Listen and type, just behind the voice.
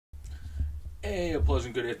Hey, a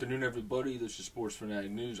pleasant good afternoon, everybody. This is Sports Fanatic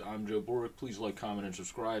News. I'm Joe Boric. Please like, comment, and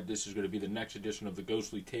subscribe. This is going to be the next edition of the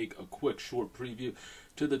Ghostly Take, a quick, short preview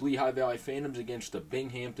to the Lehigh Valley Phantoms against the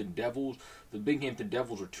Binghamton Devils. The Binghamton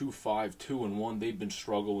Devils are 2-5, 2-1. They've been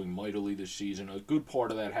struggling mightily this season. A good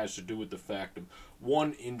part of that has to do with the fact of,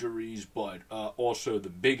 one, injuries, but also the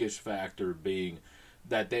biggest factor being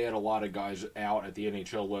that they had a lot of guys out at the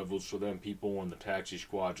NHL levels, so then people on the taxi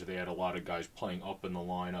squads, they had a lot of guys playing up in the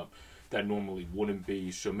lineup that normally wouldn't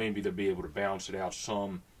be, so maybe they'll be able to balance it out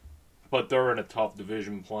some. But they're in a tough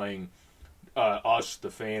division playing us, the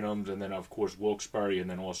Phantoms, and then, of course, Wilkes-Barre, and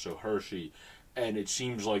then also Hershey. And it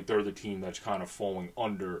seems like they're the team that's kind of falling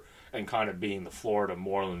under and kind of being the Florida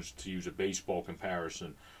Marlins, to use a baseball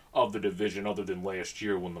comparison, of the division, other than last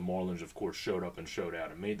year when the Marlins, of course, showed up and showed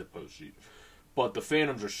out and made the postseason. But the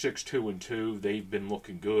Phantoms are 6-2-2. They've been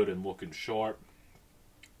looking good and looking sharp.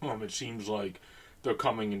 It seems like they're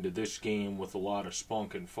coming into this game with a lot of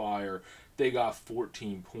spunk and fire. They got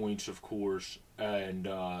 14 points, of course, and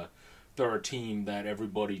they're a team that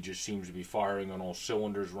everybody just seems to be firing on all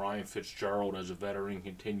cylinders. Ryan Fitzgerald, as a veteran,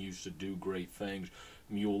 continues to do great things.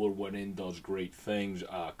 Mueller went in, does great things.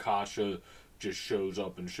 Kasha just shows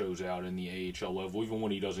up and shows out in the AHL level, even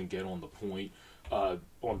when he doesn't get on the point. On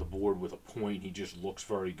the board with a point, he just looks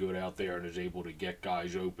very good out there and is able to get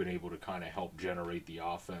guys open, able to kind of help generate the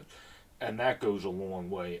offense. And that goes a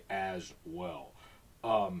long way as well.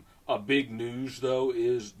 A big news, though,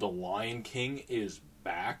 is the Lion King is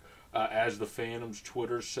back. As the Phantoms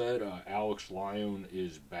Twitter said, Alex Lyon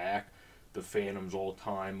is back, the Phantoms'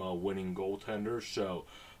 all-time winning goaltender. So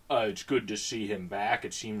it's good to see him back.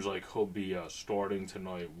 It seems like he'll be starting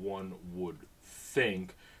tonight, one would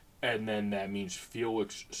think. And then that means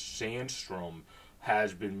Felix Sandstrom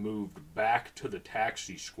has been moved back to the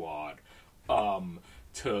taxi squad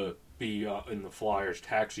to be in the Flyers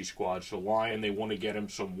taxi squad. So Lyon, they want to get him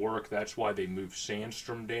some work. That's why they moved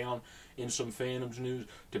Sandstrom down in some Phantoms news,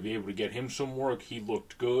 to be able to get him some work. He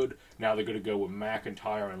looked good. Now they're going to go with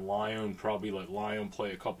McIntyre and Lyon, probably let Lyon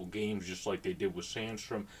play a couple games just like they did with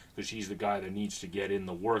Sandstrom, because he's the guy that needs to get in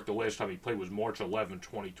the work. The last time he played was March 11,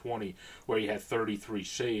 2020, where he had 33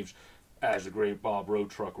 saves, as the great Bob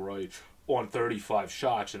Roadtruck writes, on 35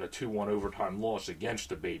 shots in a 2-1 overtime loss against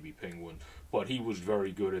the Baby Penguin. But he was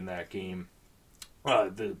very good in that game.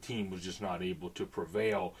 The team was just not able to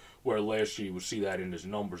prevail, where last year you would see that in his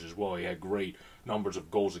numbers as well. He had great numbers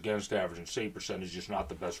of goals against average, and save percentage, just not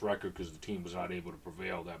the best record because the team was not able to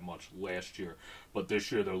prevail that much last year. But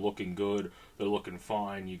this year they're looking good. They're looking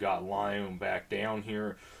fine. You got Lyon back down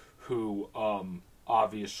here, who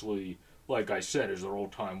obviously, like I said, is their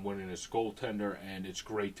all-time winningest goaltender, and it's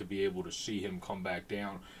great to be able to see him come back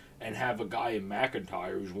down and have a guy in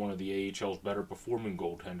McIntyre who's one of the AHL's better performing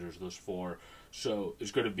goaltenders thus far. So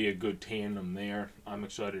it's going to be a good tandem there. I'm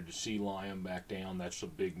excited to see Lyon back down. That's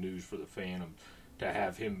some big news for the Phantom, to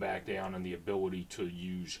have him back down and the ability to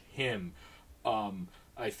use him.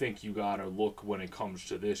 I think you got to look when it comes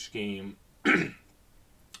to this game. It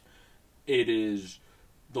is...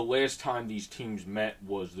 The last time these teams met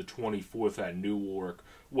was the 24th at Newark,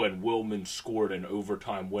 when Willman scored an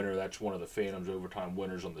overtime winner. That's one of the Phantoms' overtime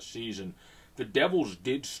winners on the season. The Devils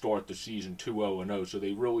did start the season 2-0-0, so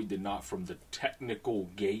they really did not, from the technical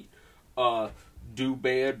gate, do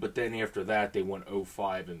bad. But then after that, they went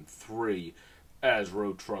 0-5-3, as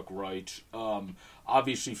Road Truck writes.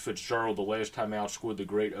 Obviously, Fitzgerald, the last time out, scored the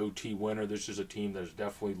great OT winner. This is a team that has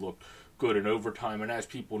definitely looked good in overtime, and as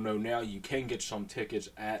people know now, you can get some tickets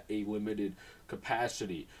at a limited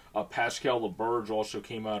capacity. Pascal LeBurge also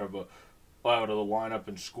came out of the lineup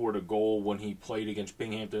and scored a goal when he played against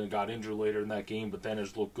Binghamton and got injured later in that game, but then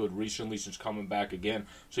has looked good recently since coming back again.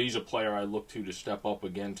 So he's a player I look to step up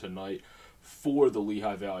again tonight for the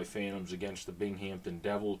Lehigh Valley Phantoms against the Binghamton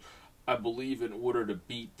Devils. I believe in order to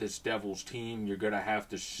beat this Devils team, you're going to have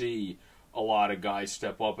to see a lot of guys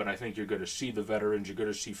step up, and I think you're going to see the veterans. You're going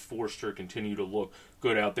to see Forster continue to look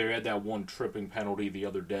good out there. He had that one tripping penalty the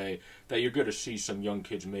other day that you're going to see some young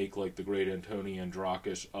kids make, like the great Antoni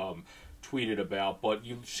Andrakis tweeted about. But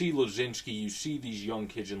you see Lazinski, you see these young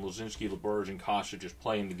kids in Lazinski, LeBurge, and Kasha just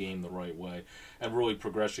playing the game the right way and really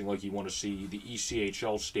progressing like you want to see. The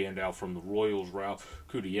ECHL standout from the Royals, Ralph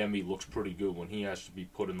Kudiemi, looks pretty good when he has to be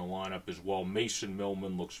put in the lineup as well. Mason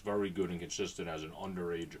Millman looks very good and consistent as an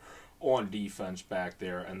underager on defense back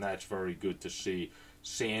there, and that's very good to see.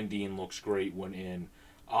 Sandine looks great when in.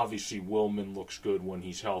 Obviously, Willman looks good when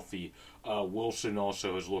he's healthy. Wilson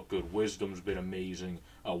also has looked good. Wisdom's been amazing.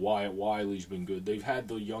 Wyatt Wiley's been good. They've had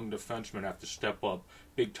the young defensemen have to step up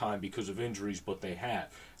big time because of injuries, but they have.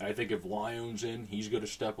 And I think if Lyon's in, he's going to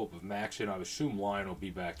step up. If Mac's in, I assume Lyon will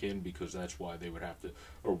be back in because that's why they would have to,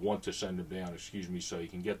 or want to send him down, so he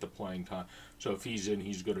can get the playing time. So if he's in,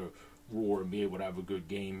 he's going to roar and be able to have a good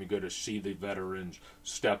game. You're going to see the veterans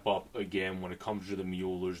step up again when it comes to the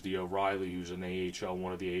Muellers, the O'Reilly, who's an AHL,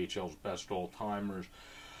 one of the AHL's best all-timers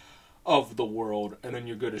of the world, and then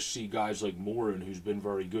you're going to see guys like Morin, who's been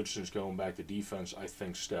very good since going back to defense, I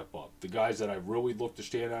think, step up. The guys that I really look to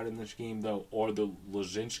stand out in this game, though, are the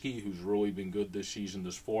Lazinski, who's really been good this season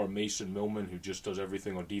thus far, Mason Millman, who just does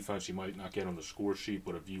everything on defense. He might not get on the score sheet,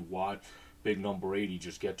 but if you watch, big number 8, he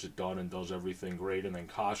just gets it done and does everything great. And then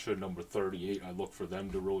Kasha, number 38, I look for them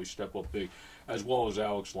to really step up big, as well as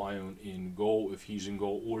Alex Lyon in goal, if he's in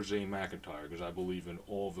goal, or Zane McIntyre, because I believe in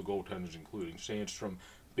all of the goaltenders, including Sandstrom,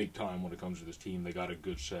 big time when it comes to this team. They got a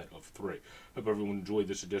good set of 3. Hope everyone enjoyed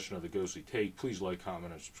this edition of The Ghostly Take. Please like,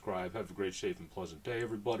 comment, and subscribe. Have a great, safe, and pleasant day,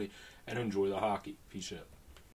 everybody, and enjoy the hockey. Peace out.